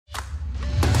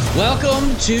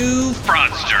Welcome to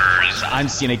Fraudsters. I'm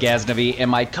Sina Ghaznavi,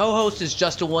 and my co-host is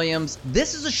Justin Williams.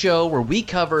 This is a show where we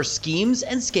cover schemes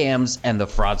and scams and the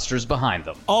fraudsters behind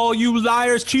them. All you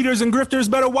liars, cheaters, and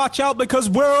grifters better watch out because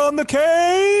we're on the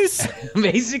case.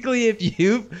 Basically, if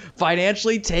you've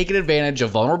financially taken advantage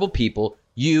of vulnerable people,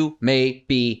 you may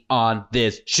be on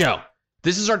this show.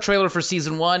 This is our trailer for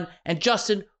season 1, and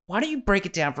Justin, why don't you break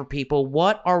it down for people?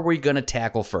 What are we going to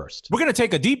tackle first? We're going to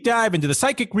take a deep dive into the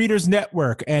Psychic Readers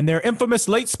Network and their infamous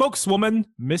late spokeswoman,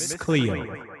 Miss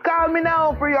Cleo. Call me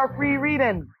now for your free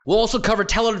reading. We'll also cover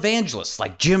televangelists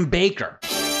like Jim Baker.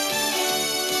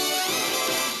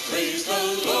 Praise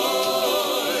the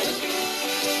Lord.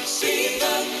 See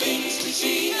the things which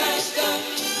he has done.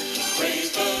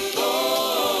 Praise the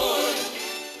Lord.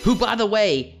 Who, by the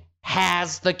way,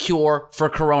 has the cure for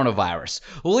coronavirus.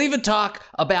 We'll even talk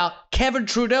about Kevin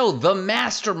Trudeau, the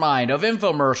mastermind of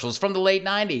infomercials from the late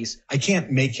 90s. I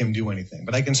can't make him do anything,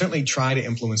 but I can certainly try to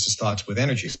influence his thoughts with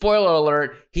energy. Spoiler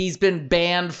alert, he's been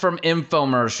banned from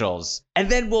infomercials. And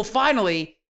then we'll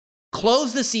finally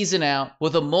close the season out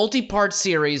with a multi-part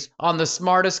series on the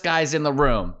smartest guys in the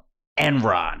room,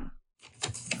 Enron.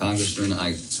 Congressman,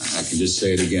 I can just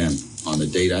say it again. On the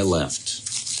date I left,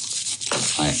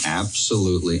 I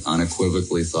absolutely,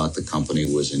 unequivocally thought the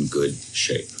company was in good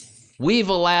shape. We've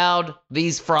allowed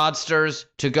these fraudsters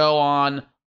to go on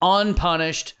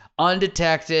unpunished,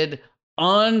 undetected,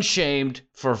 unshamed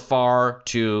for far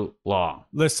too long.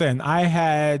 Listen, I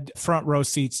had front row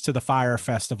seats to the Fire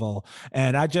Festival,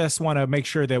 and I just want to make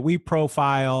sure that we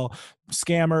profile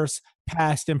scammers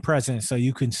past and present so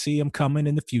you can see them coming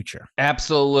in the future.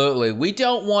 Absolutely. We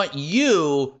don't want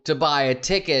you to buy a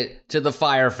ticket to the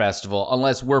Fire Festival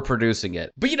unless we're producing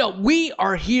it. But we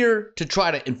are here to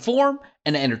try to inform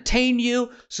and entertain you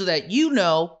so that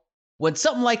when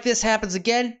something like this happens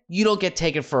again, you don't get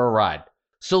taken for a ride.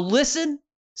 So listen,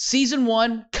 season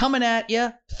 1 coming at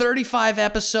you, 35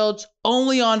 episodes,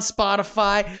 only on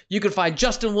Spotify. You can find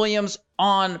Justin Williams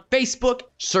on Facebook,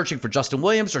 searching for Justin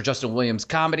Williams or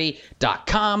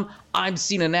justinwilliamscomedy.com. I'm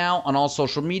Cena Now on all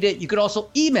social media. You could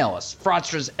also email us,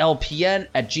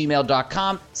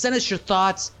 fraudsterslpn@gmail.com. Send us your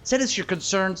thoughts, send us your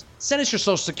concerns, send us your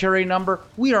social security number.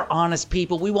 We are honest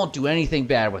people. We won't do anything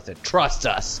bad with it. Trust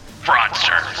us.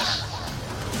 Fraudsters.